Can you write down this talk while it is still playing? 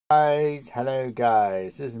Hello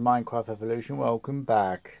guys, this is Minecraft Evolution, welcome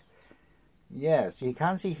back. So you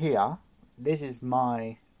can see here, this is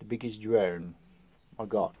the biggest drone I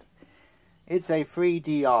got. It's a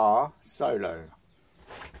 3DR Solo.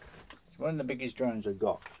 It's one of the biggest drones I've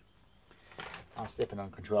got. I'm stepping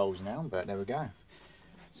on controls now, but there we go.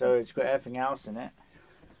 So it's got everything else in it.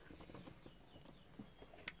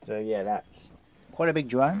 So yeah, that's quite a big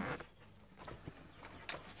drone.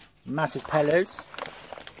 Massive pellets.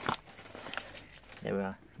 There we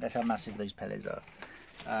are. That's how massive these pellets are.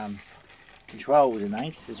 Controls are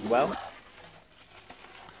nice as well.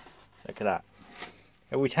 Look at that.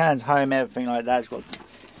 It returns home, everything like that. It's got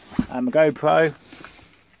a GoPro.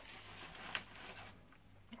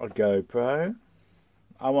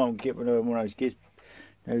 I won't get rid of one of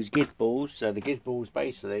those giz balls. So the giz balls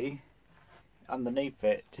basically underneath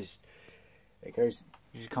it just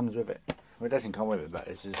comes with it. Well, it doesn't come with it, but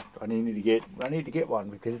it's just I need to get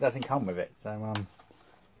one because it doesn't come with it. So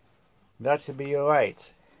that should be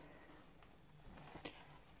alright.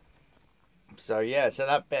 So yeah,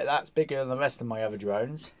 so that's bigger than the rest of my other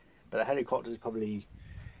drones, but the helicopter's probably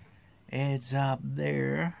it's up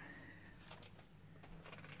there.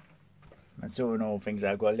 That's all in all things.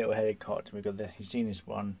 I've got a little helicopter. We've got you've seen this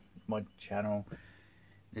one, my channel.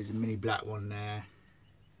 There's a mini black one there.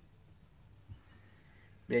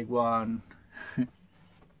 Big one.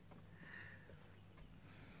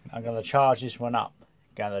 I'm gonna charge this one up.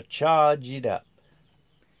 Gonna charge it up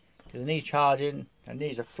because it needs charging. It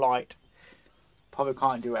needs a flight. Probably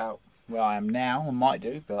can't do it out where I am now. I might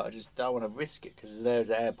do, but I just don't want to risk it because there's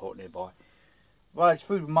an airport nearby. Well, it's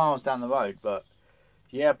 3 miles down the road, but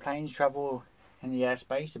the airplanes travel in the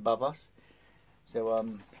airspace above us. So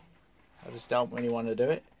I just don't really want to do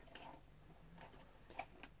it.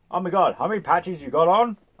 Oh my god, how many patches you got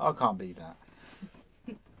on? I can't believe that.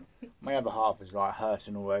 My other half is like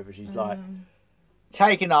hurting all over. She's like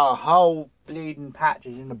taking our whole bleeding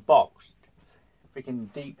patches in the box.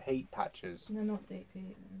 Freaking deep heat patches. No, not deep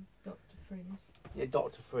heat. Dr. Freeze. Yeah,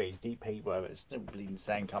 Dr. Freeze, deep heat, whatever. It's still bleeding the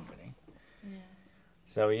same company. Yeah.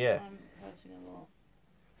 So yeah. I'm hurting a lot.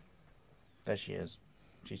 There she is.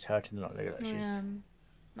 She's hurting a lot. Look at that. She's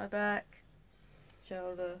my back,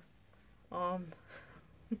 shoulder, arm.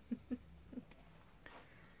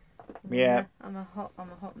 Yeah. I'm a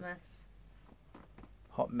hot mess.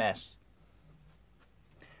 Hot mess.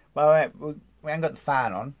 Well, we ain't got the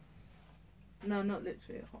fan on. No, not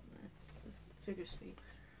literally a hot mess. Just figuratively.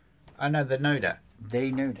 I know they know that.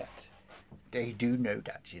 They know that. They do know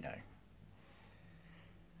that, you know.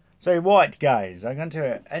 So right, guys, I'm going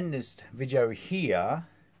to end this video here,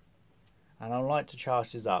 and I'd like to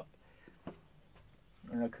charge this up.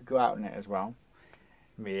 And I could go out on it as well.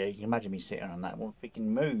 Yeah, you can imagine me sitting on that. Won't freaking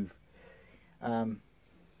move.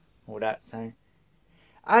 All that. So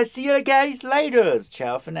I'll see you guys later.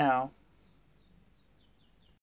 Ciao for now.